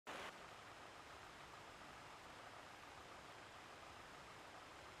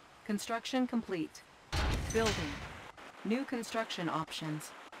Construction complete. Building. New construction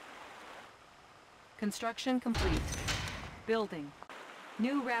options. Construction complete. Building.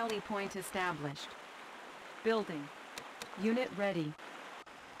 New rally point established. Building. Unit ready.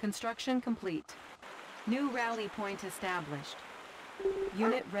 Construction complete. New rally point established.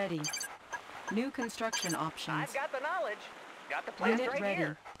 Unit ready. New construction options. I've got the knowledge. Got the plans Unit right ready.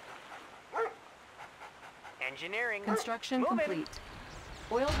 here. Engineering. Construction Moving. complete.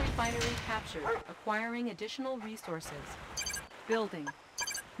 Oil refinery captured. Acquiring additional resources. Building.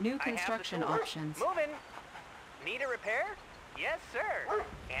 New construction I have the tools. options. Moving. Need a repair? Yes, sir.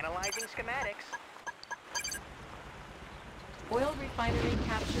 Analyzing schematics. Oil refinery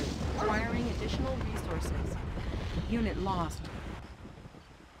captured. Acquiring additional resources. Unit lost.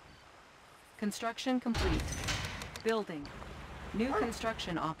 Construction complete. Building. New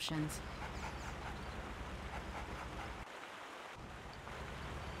construction options.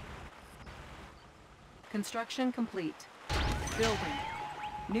 Construction complete. Building.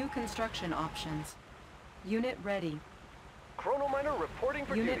 New construction options. Unit ready. Chronominer reporting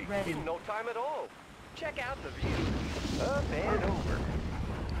for Unit duty. ready. In no time at all. Check out the view. Up and over.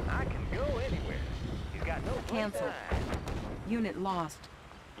 I can go anywhere. You've got no Cancel. time. Unit lost.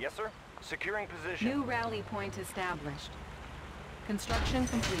 Yes, sir. Securing position. New rally point established. Construction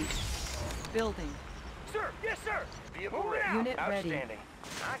complete. Building. Sir, yes, sir. Vehicle Move it ready. out. Unit ready. Outstanding.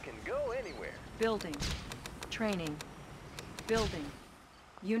 I can go anywhere. Building. Training. Building.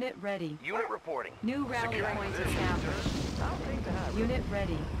 Unit ready. Unit reporting. New rally Securing point position, established. I'll take the high road. Unit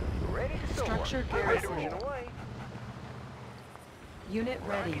ready. Ready to soar. Structure Ready to garrison. run away. Unit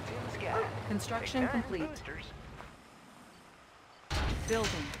ready. Rockets in the sky. Construction Big time complete. boosters.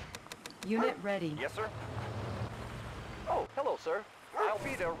 Building. Unit ready. Yes, sir. Oh, hello, sir. I'll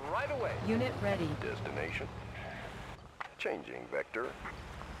be there right away. Unit ready. Destination. Changing vector.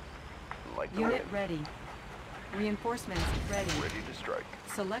 Like the Unit wind. ready. Reinforcements ready. Ready to strike.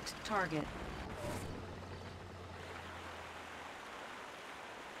 Select target.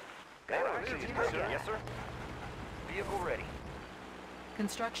 Yes, sir. Vehicle ready.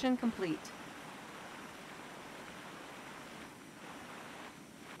 Construction complete.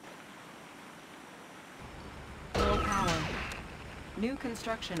 Low power. New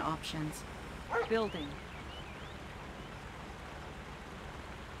construction options. Building.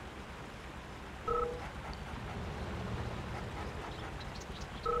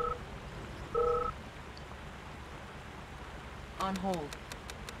 On hold.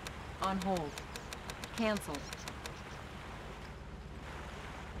 On hold. Cancelled.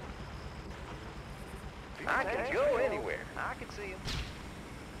 I can go anywhere. I can see him.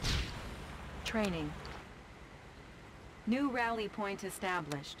 Training. New rally point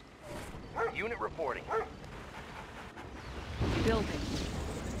established. Unit reporting. Building.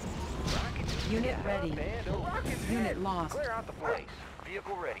 Unit ready. And over. Unit lost. Clear out the place.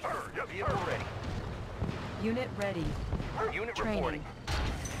 Vehicle ready. Vehicle ready. Unit ready. Unit Training. reporting.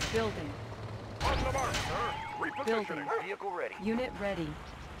 Building. On the mark, sir. Building. Vehicle ready. Unit ready.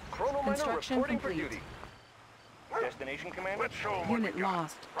 Chronominer Construction reporting complete. for duty. Destination commander. Let's show 'em what Unit we got.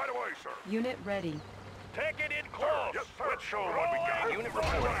 lost. Right away, sir. Unit ready. Take it in close. Yes, sir. Let's show 'em what we got. Unit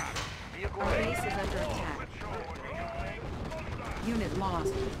reporting. Vehicle Our ready. base is under attack. Let's show 'em what we got. Unit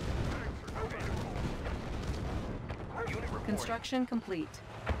lost. Unit reporting. Construction complete.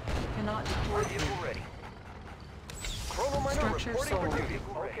 Cannot deploy Vehicle here. ready. Chronominer Structure reporting sold. for duty.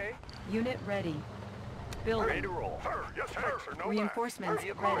 Okay. Unit ready. Ready Building. to roll. Sir, yes, sir. No Reinforcements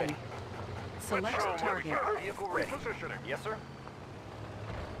Vehicle ready. ready. Select Let's show 'em what we target. got. Vehicle ready. Repositioning. Yes, sir.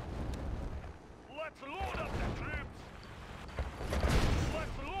 Let's load up the troops.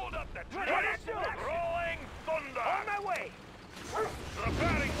 Let's load up the troops. Rolling thunder. On my way.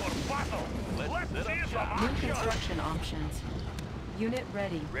 Preparing for battle. Let's see some New action. construction options. Unit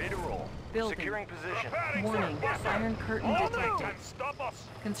ready. Ready to roll. Building. Securing position. Preparing Warning. for battle. Iron curtain All detected. can stop us.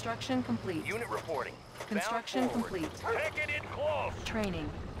 Construction complete. Unit reporting. Construction Bound forward. complete. Take it in close. Training.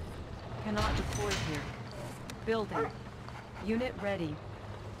 Cannot deploy here. Building. Unit ready.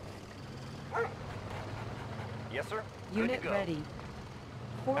 Yes, sir. Good Unit to go. ready.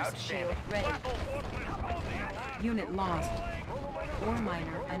 Force shield Outstanding. ready. Battle forces on the attack. Unit lost. Ore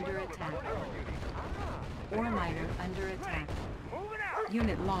miner under attack. Ore miner under attack. Moving out.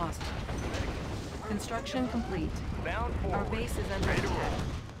 Unit lost. Construction complete. Bound Our forward. base is under Ready to attack. roll.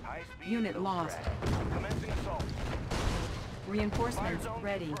 High speed. Unit no lost. crash. Commencing assault. Fire Reinforcements zone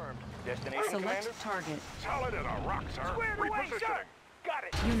ready. confirmed. Destination Select commander. target. Solid in a rock, sir. Squared away, sir. Repositioning. Got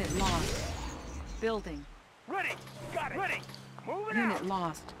it. Unit lost. Building. Ready. Got it. Ready. Moving Unit out.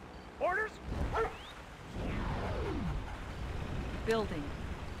 lost. Orders. Building.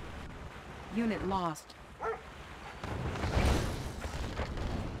 Unit lost.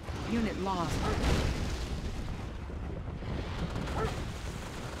 Unit lost.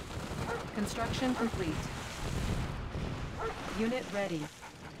 Construction complete. Unit ready.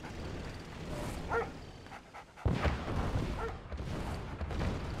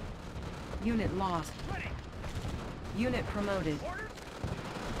 Unit lost. Unit promoted.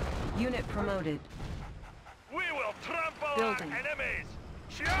 Unit promoted. We will trample Building. our enemies.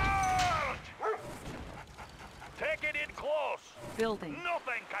 Charge! Take it in close. Building.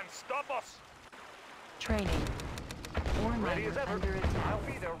 Nothing can stop us. Training. Ore Ready miner as ever. under attack. I'll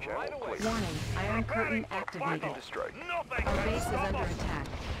be there right away. Warning, Iron Curtain Preparing for activated. battle. Destroyed. Nothing Our can base is stop under us. attack.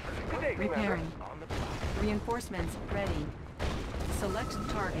 Good day, Commander. Repairing. Reinforcements ready. Select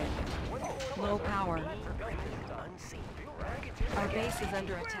target. Low power. Our base is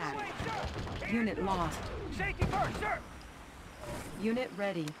under attack. Unit lost. Safety first, sir! Unit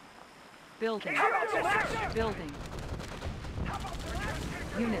ready. Building. Building.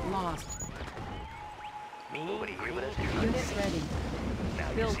 Unit lost. Unit ready.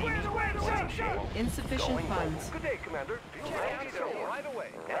 Building. Insufficient funds. Good day, Commander. I'll be there right away.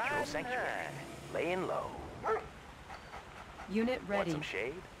 Natural sanctuary. Laying low. Unit Want ready. some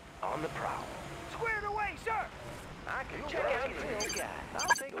shade? On the prowl. Squared away, sir! I can check out the guy. I'll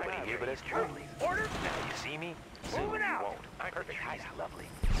take nobody here but us truly. Orders? Now you see me? Soon Moving you out. won't. Perfect height, lovely.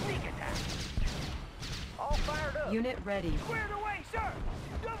 Sneak attack. All fired up. Unit ready. Squared away, sir!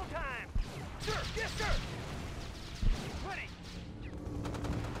 Double time! Sir, yes, sir! Ready!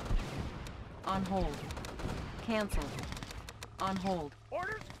 On hold. Cancel. On hold.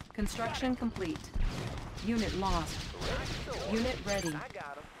 Orders? Construction complete. Unit lost. Unit ready. I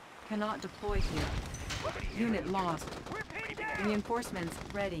got him. Cannot deploy here. Unit lost. We're pinned down! Reinforcements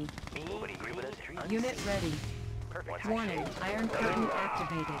ready. Nobody here but us truly. Unit ready. Perfect Warning, Iron Curtain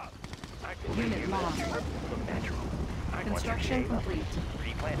activated. Unit lost. Look natural. Construction complete.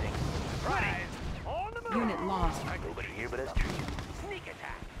 Replanting. Ready! On the move! Unit lost. Nobody here but us truly. Sneak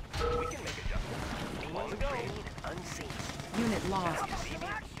attack! We can make adjustments. Mean green, unseen. Unit lost. You see me?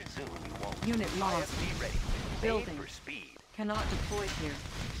 Soon you won't. Unit lost. IFV ready. Building. Made for speed. Cannot deploy here.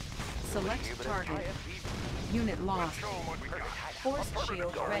 Select Here but us target. IFV. Unit lost. Show 'em what we got. Force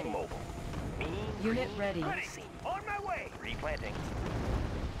shield Going ready. mobile. Mean Unit green, ready. unseen. On my way! Replanting.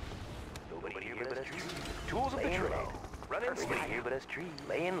 Nobody here but us tree. Tools of the trade. Running nobody here but us tree.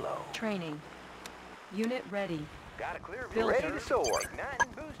 Laying low. Training. Unit ready. Got a clear view. Building. Ready to soar.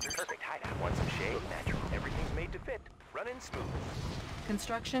 Igniting boosters. Perfect hideout. Want some shade? Natural. Everything's made to fit. Running smooth.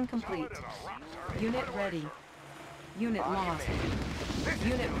 Construction complete. Solid as a rock, sir. Unit Right away, ready. sir. Unit lost.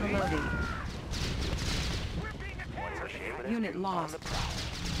 Unit promoted. We're being Want some attacked! shade with us Unit tree? lost. On the prowl.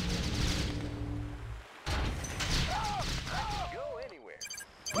 Go anywhere.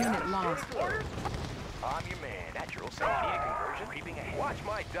 Unit lost. I'm your man. Natural. Need a conversion. Creeping ahead. Watch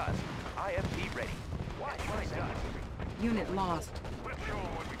my dust. IFV ready. Watch my dust. Unit lost. Let's show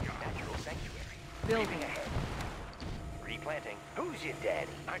 'em what we got. Natural sanctuary. Building. ahead. Replanting. Who's your daddy?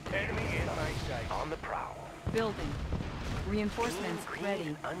 Enemy in my sight. On the prowl. Building. Reinforcements Mean green,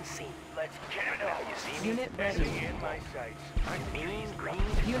 ready. unseen. Let's get it now. You see me? Unit ready. In my sights. Mean green.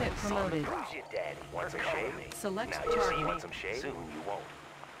 Unit unseen. promoted. Who's your daddy? Want some shade? Select Now you see me? target. Want some shade? Soon you won't.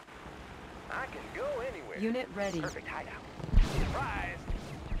 I can go anywhere. Unit ready. Perfect hideout. Surprise!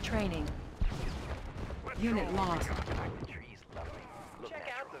 Training. Let's Unit show 'em what we lost. got. The tree's lovely. Look Check out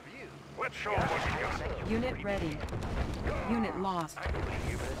natural. the view. Let's show 'em what we got. Unit ready. Unit lost.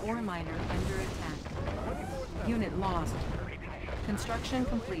 Ore miner under attack. Unit lost. Construction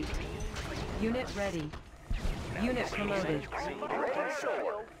complete. Unit ready. Unit promoted. Ready to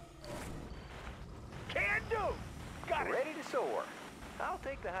soar. Can do. Got it. Ready to soar. I'll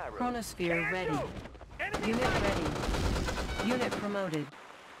take the high road. Chronosphere ready. Enemy Unit ready. Unit promoted.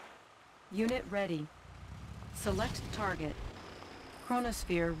 Unit ready. Select target.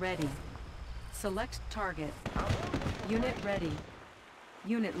 Chronosphere ready. Select target. Unit ready.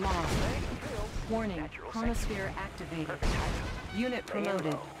 Unit lost. Warning. Chronosphere activated. Unit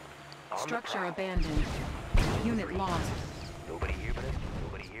promoted. Structure abandoned. Unit lost. Nobody here but us.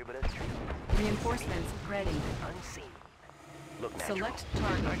 Nobody here but us. Reinforcements ready. Unseen. Look natural. Select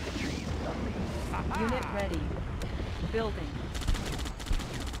target. The tree's lovely. Unit ready. Building.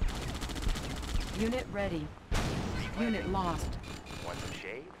 Unit ready. Unit lost. Want some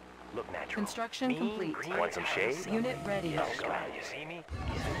shade? Look natural. Construction Mean complete. green. Want some shade? Unit ready. Oh, God, you see me?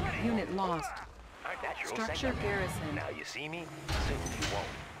 Unit lost. Natural Structure sanctuary. garrison. Now you see me? Soon you won't.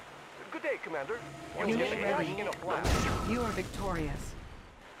 Good day, Commander. Unit Shade? ready. In a flash. You are victorious.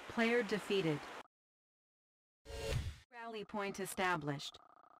 Player defeated. Rally point established.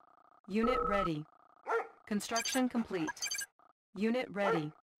 Unit ready. Construction complete. Unit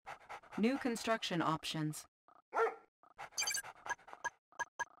ready. New construction options.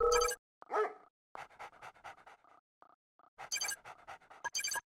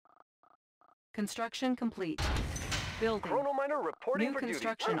 Construction complete. Building. Chronominer reporting New for duty.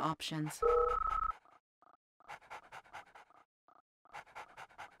 construction options.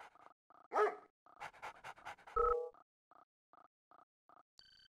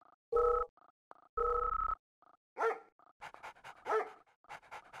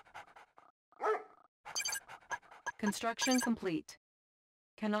 Construction complete.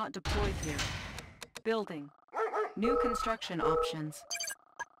 Cannot deploy here. Building. New construction options.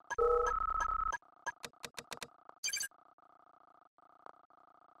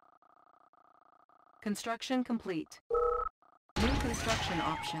 Construction complete. New construction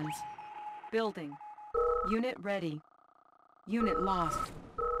options. Building. Unit ready. Unit lost.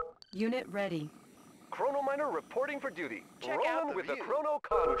 Unit ready. Chronominer reporting for duty. Check Rolling out the with the view. chrono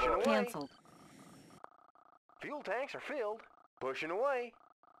convoy. Pushing away. Cancelled. Fuel tanks are filled. Pushing away.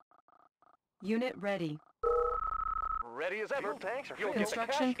 Unit ready. Ready as ever. Fuel tanks are filled.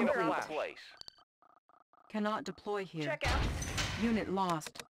 Construction In a complete. place. Cannot deploy here. Check out. Unit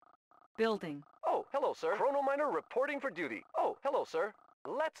lost. Building. Oh, hello, sir. Chronominer reporting for duty. Oh, hello, sir.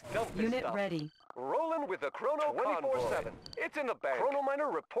 Let's dump this Unit stuff. ready. Rolling with the chrono 24/7. It's in the bank.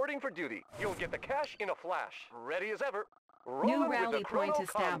 Chronominer reporting for duty. You'll get the cash in a flash. Ready as ever. Rolling New with rally the chrono point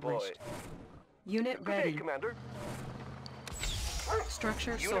established. convoy. Unit Good day, ready. Commander.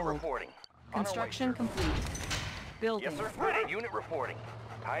 Structure Unit sold. reporting. Construction complete. Building. Yes, sir. Ready. Unit reporting.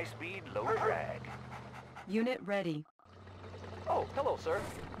 High speed, low drag. Unit ready. Oh, hello, sir.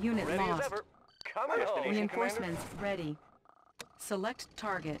 Unit Ready lost. as ever. Coming home. Reinforcements ready. Select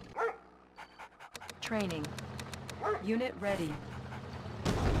target. Training. Unit ready.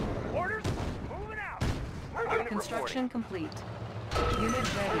 Orders. Moving out. Unit Construction complete.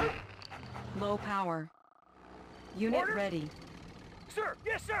 Unit ready. Low power. Unit Orders. ready. Sir.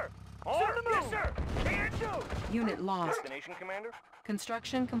 Yes, sir. On the move. Yes, sir. Can do. Unit lost. Destination, Commander.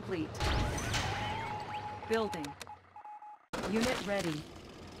 Construction complete. Building. Unit ready.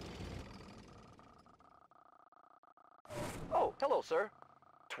 Oh, hello, sir.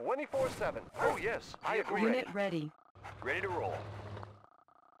 24/7. Oh, yes. I agree. Unit ready. Ready to roll.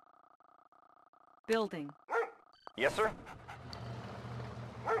 Building. Yes, sir.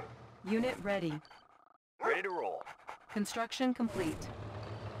 Unit ready. Ready to roll. Construction complete.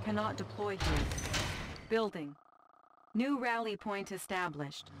 Cannot deploy here. Building. New rally point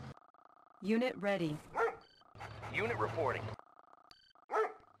established. Unit ready. Unit reporting.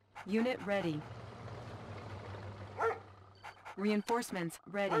 Unit ready. Reinforcements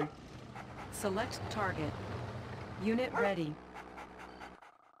ready. Select target. Unit ready.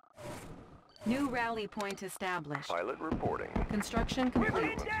 New rally point established. Pilot reporting. Construction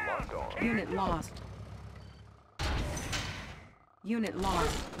complete. Locked on. Unit lost. Unit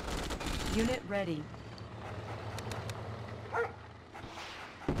lost. Unit ready.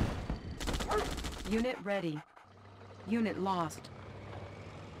 Unit ready. Unit lost.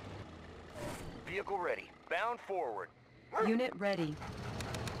 Vehicle ready. Bound forward. Unit ready.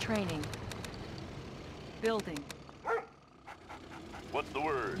 Training. Building. What's the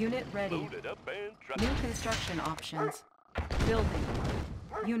word? Unit ready. Loaded up and New construction options. Building.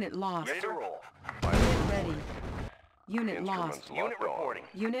 Unit lost. Ready to roll. Unit ready. Unit lost. Unit reporting.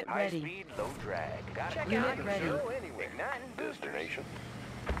 Unit High ready. speed, low drag. Got it. Unit ready. Igniting destination.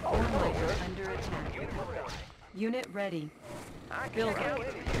 Ore miner under attack. Unit reporting. Unit ready. I can Building. go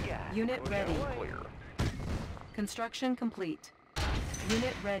anything you got. Unit ready. Clear. Construction complete.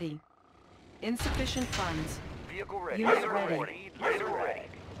 Unit ready. Insufficient funds. Vehicle ready. Unit Unit ready. ready. Ready to roll.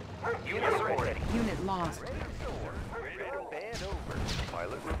 Unit ready. Unit lost. Ready to bend over.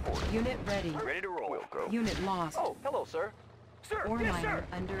 Pilot reporting. Unit ready. Ready to roll. We'll go. Unit lost. Oh, hello, sir. Sir. Ore Yes, miner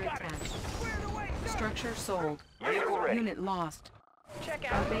sir. under Got it. attack. Square the way, sir. Structure sold. Vehicle ready. Unit lost. Check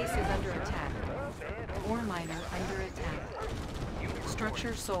Our out. base is under attack. Ore miner under attack.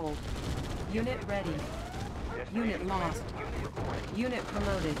 Structure sold. Unit ready. Unit lost. Unit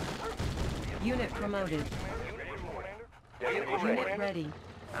promoted. Unit promoted. Unit ready.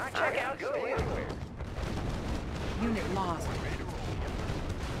 Check out. Go anywhere. Unit lost.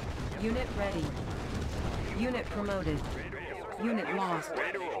 Unit ready. Unit promoted. Unit lost.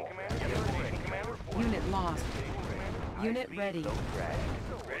 Ready to roll. Unit lost. Unit ready.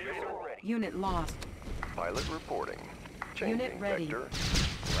 Unit lost. Pilot reporting. Unit ready. Pilot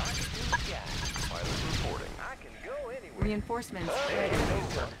reporting. I can go anywhere. Reinforcements ready.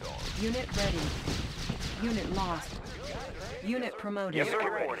 Unit ready. Unit lost. Unit promoted. Yes, sir.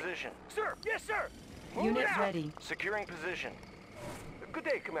 Securing Reporting. position. Sir, yes, sir. Unit ready. Securing position. Good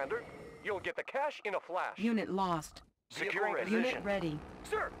day, Commander. You'll get the cash in a flash. Unit lost. Securing ready. Unit position. ready.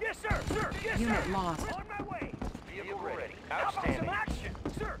 Sir, yes, sir. Sir, yes, Unit sir. lost. On my way. Vehicle ready. How about some Outstanding. action?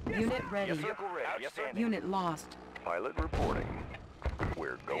 Sir, yes, Unit sir. ready. Vehicle ready. Outstanding. Unit lost. Pilot reporting.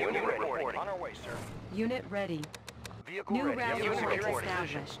 We're going Unit in. reporting. On our way, sir. Unit ready. Vehicle New ready. rally Unit point reporting.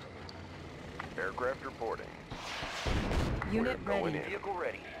 established. Aircraft reporting. Unit We're going ready. in. Vehicle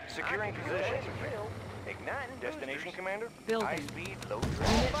ready. Securing position. Igniting. Destination commander. Building. High speed, low drag.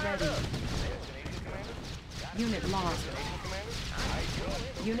 Unit ready. Destination commander. Unit lost. Destination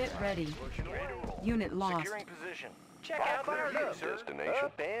commander. Unit ready. Ready to roll. Unit lost. Securing position. Check out the view, sir. Destination.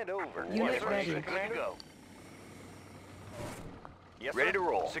 Up and over. Unit Yes, sir. ready. Good to go. Yes, Ready sir. to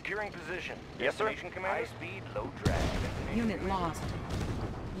roll. Securing position. Yes, sir. Destination commander. High speed, low drag. Destination Unit commander. lost.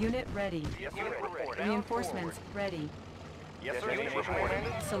 Unit ready. Yes, sir. Report. Reinforcements ready. Yes, sir. Unit Destination reporting.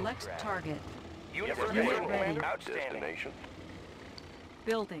 commander. Select target. Unit Yes, sir. Unit reporting. ready. Outstanding. Destination.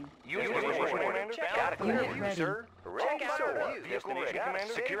 Building. Unit Unit reporting. reporting. Check Got out a clear Unit view, ready. sir. Check out Sir, our view. Destination ready. commander.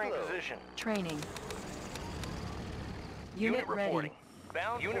 Steady Securing flow. position. Training. Unit Unit ready. reporting.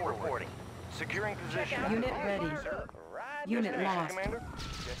 Bound unit forward. reporting. Securing position. Unit ready. Right. Unit Destination lost. commander.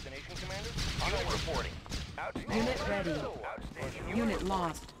 Destination commander. Unit reporting. Outstanding. Unit ready. Outstanding. Unit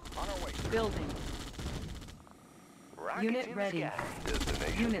lost. On our way, sir. Building. Rockets Unit in the ready. sky.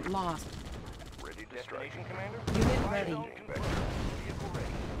 Destination. Unit lost. Ready to strike. Destination commander. Unit ready. Vehicle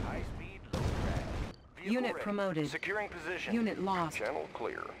ready. High speed, low drag. Vehicle Unit ready. promoted. Securing position. Unit lost. Channel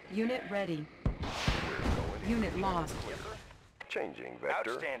clear. Unit ready. We're going in. Unit lost. Changing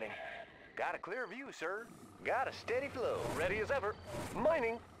vector. Outstanding. Got a clear view, sir. Got a steady flow. Ready as ever.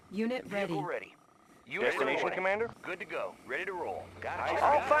 Mining. Unit ready. Vehicle ready. Unit Destination reporting. commander. Good to go. Ready to roll. Got High it.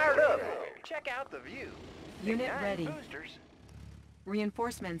 All speed. fired up. Check out the view. Unit Igniting ready. Boosters.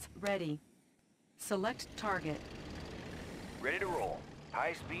 Reinforcements ready. Select target. Ready to roll.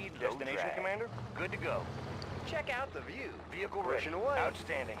 High speed. Low Destination drag. commander. Good to go. Check out the view. Vehicle ready. Pushing away.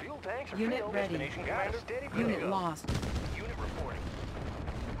 Outstanding. Fuel tanks are Unit filled. ready. Destination Got a commander. steady flow. Unit lost. Unit reporting.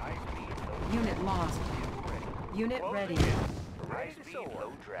 High speed. Low Unit lost. vehicle ready. Unit Closing ready. in. Ready High to speed. soar.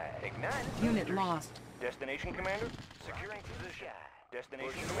 Low drag. Igniting Unit boosters. lost. Destination commander. Securing position.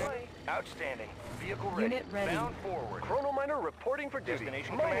 Destination Pushing commander. away. Outstanding. Vehicle ready. Unit ready. Bound forward. Chrono miner reporting for duty.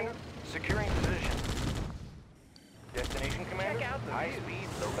 Destination Mining. commander. Securing position. Destination commander. Check out the High view. speed,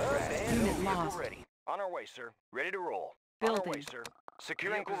 low Up drag. and Unit Vehicle lost. ready. On our way, sir. Ready to roll. On our way, Building. sir.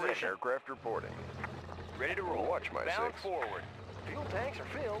 Securing Vehicle ready. position. Aircraft reporting. Ready to roll. Watch my Bound six. forward. Fuel tanks are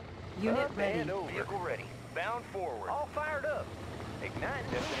filled. Unit Up ready. and over. Vehicle ready. Bound forward. All fired up.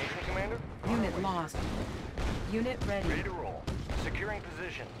 Igniting Destination commander. Unit lost. Unit Ready ready. to roll. Securing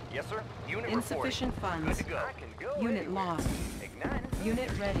position. Yes, sir. Unit Insufficient reporting. funds. Good to go. I can go Unit anywhere. lost. Igniting Unit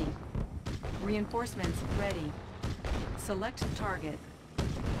boosters. ready. Reinforcements ready. Select target.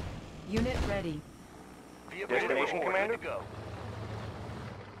 Unit ready. Vehicle Destination reporting. commander. Good to go.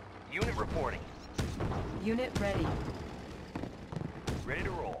 Unit reporting. Unit ready. Ready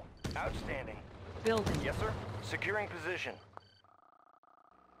to roll. Outstanding. Building. Yes, sir. Securing position.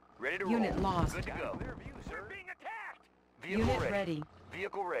 Ready to Unit roll. lost. Good to go. Clear view, sir. We're being attacked. Vehicle Unit ready. ready.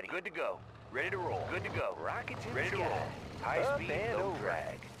 Vehicle ready. Good to go. Ready to roll. Good to go. Rockets in Ready the to sky. roll. High Up speed, and low over.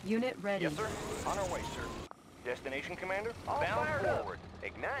 drag. Unit ready. Yes, sir. On our way, sir. Destination commander. All Bound fired up. forward.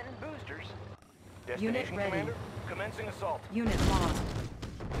 Igniting boosters. Destination ready. commander. Commencing assault. Unit lost.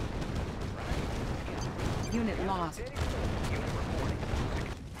 Unit lost. Unit reporting.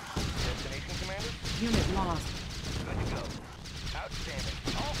 Destination commander. Unit lost. Good to go. Outstanding.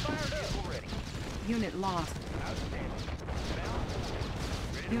 All fired up. Vehicle ready. Unit lost. Outstanding. Bound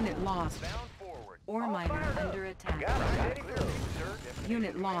forward. Ready to Unit roll. lost. Bound forward. Ore All miner fired up. under attack. Got a steady Clear flow. view, sir. Destination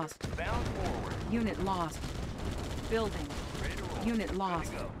Unit commander. lost. Bound forward. Unit lost. Building. Ready to roll. Unit Good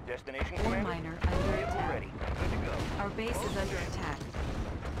lost. to go. Destination Ore commander. miner under Vehicle attack. ready. Good to go. Our base is under attack.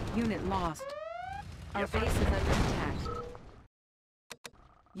 Unit lost. Our Yes, sir. base is under attack.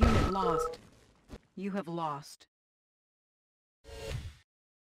 Unit lost. You have lost.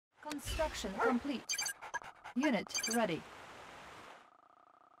 Construction complete. Unit ready.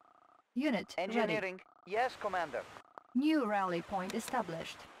 Unit ready. Engineering. Yes, Commander. New rally point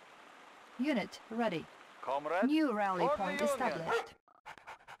established. Unit ready. Comrade. New rally For the point Union. established.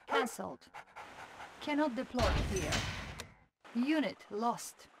 Cancelled. Cannot deploy here. Unit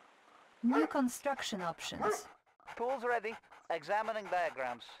lost. New construction options. Tools ready. Examining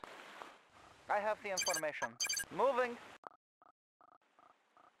diagrams. I have the information. Moving.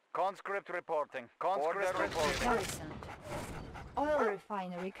 Conscript reporting. Conscript reporting. Garrisoned. Oil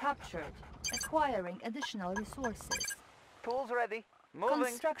refinery captured. Acquiring additional resources. Tools ready. Moving.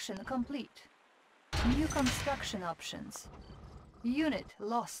 Construction complete. New construction options. Unit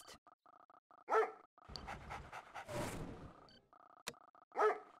lost.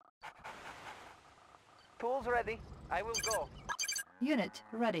 Tools ready. I will go. Unit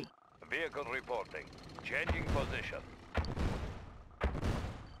ready. Vehicle reporting. Changing position.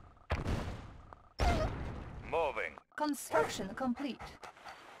 Moving. Construction complete.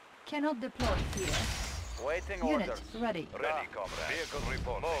 Cannot deploy here. Waiting Unit orders. ready. Ready, comrade. Vehicle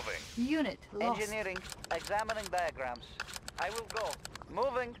report. Moving. Unit lost. Engineering. Examining diagrams. I will go.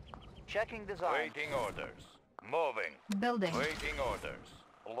 Moving. Checking design. Waiting orders. Moving. Building. Waiting orders.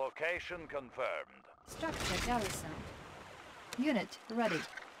 Location confirmed. Structure garrison. Unit ready.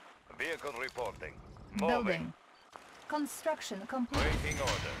 Vehicle reporting. Moving. Building. Construction complete. Waiting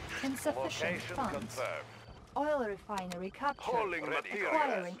orders. Insufficient Location funds. confirmed. Oil refinery captured. Hauling materials.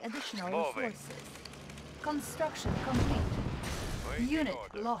 Requiring additional Moving. resources. Construction complete. Waiting Unit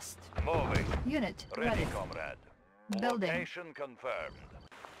orders. lost. Moving. Unit Ready, ready. comrade. Building. Location confirmed.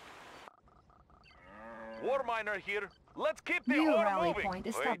 War miner here. Let's keep the New ore rally moving. point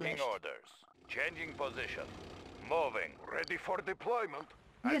established. Waiting orders. Changing position. Moving. Ready for deployment.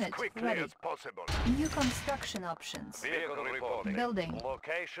 Unit as quickly ready. as possible. New construction options. Vehicle reporting. Building.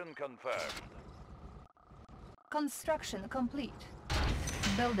 Location confirmed. Construction complete.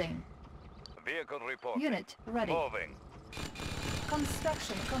 Building. Vehicle reporting. Unit ready. Moving.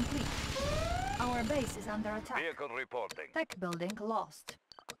 Construction complete. Our base is under attack. Vehicle reporting. Tech building lost.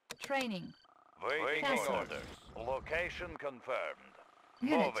 Training. Waiting Cancelled. orders. Location confirmed.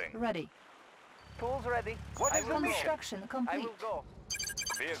 Unit Moving. ready. Tools ready. What I is will the go. mission? Construction I complete. will go.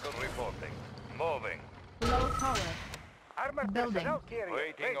 Vehicle reporting. Moving. Low power. Armored Building. personnel carrier.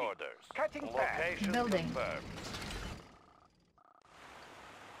 Waiting ready. orders. Cutting path. Location Building. confirmed.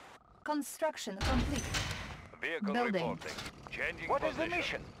 Construction complete. Vehicle Building. reporting. Changing What is the position.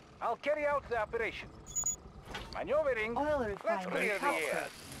 mission? I'll carry out the operation. Maneuvering. Oil Let's refinery clear the air.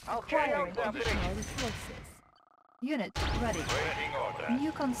 captured. I'll carry Acquiring out the operation. additional resources. Unit ready. Waiting orders.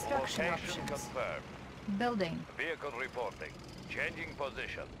 New construction Location options. confirmed. Building. Vehicle reporting. Changing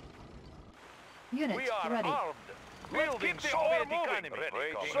position. Unit We are ready. armed. Building keep the Soviet ore moving. economy. Ready,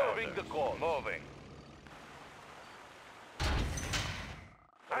 Waiting serving orders. the cause. Moving.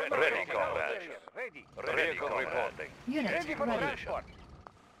 Armored Ready, personnel comrade. carrier. Ready. Vehicle reporting. Unit Ready for ready. transport.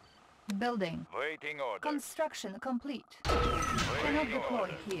 Building. Waiting orders. Construction complete. Cannot deploy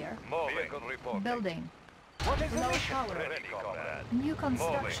here. Moving. Vehicle reporting. Building. What is the Low mission? power. Ready, comrade. New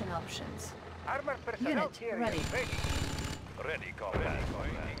construction options. Armored personnel Unit carrier. ready. Ready, comrade.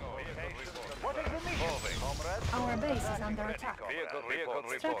 Waiting orders. What is the mission? Moving. Comrade. Our base is under attack. Vehicle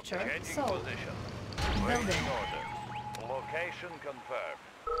reporting. Structure Changing sold. position. Building. Waiting orders. Location confirmed.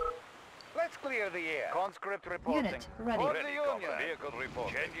 Let's clear the air. Conscript reporting. Unit ready. For Ready, the Union. comrade. Vehicle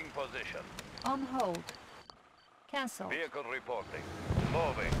reporting. Changing position. On hold. Cancel. Vehicle reporting.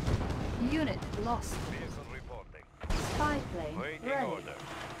 Moving. Unit lost. Vehicle reporting. Spy plane Waiting ready. order.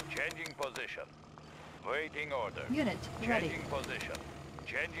 Changing position. Waiting order. Unit ready. Changing position.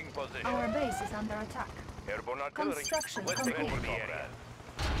 Changing position. Our base is under attack. Airborne artillery. Construction Let's take complete. over the area.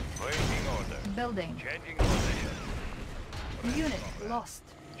 Waiting order. Building. Changing position. Unit lost.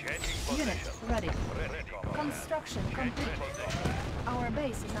 Changing Unit position. ready. Ready, comrade. Construction complete. Changing position. Our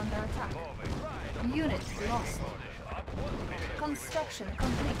base is under attack. Moving. Unit lost. Position. Construction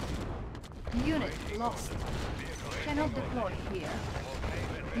complete. Unit lost. Cannot deploy here.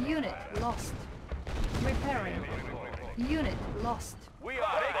 Unit lost. Repairing. Unit lost. We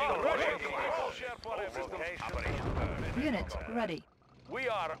are taking Russian location. Unit ready. We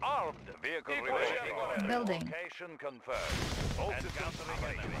are armed. Vehicle reporting. Building. Location confirmed. All systems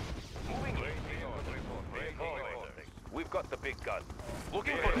enemy. Moving. Waiting order. Vehicle reporting. We've got the big gun.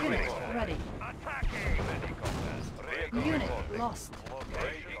 Looking for Unit critical. ready. Attacking. Ready, comrade. Vehicle Unit reporting. lost.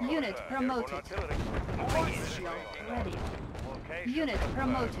 Location Unit confirmed. promoted. Airborne artillery. Force shield ready. Location Unit confirmed.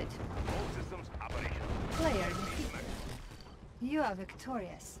 promoted. All systems operational. Player defeated. You are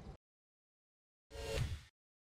victorious.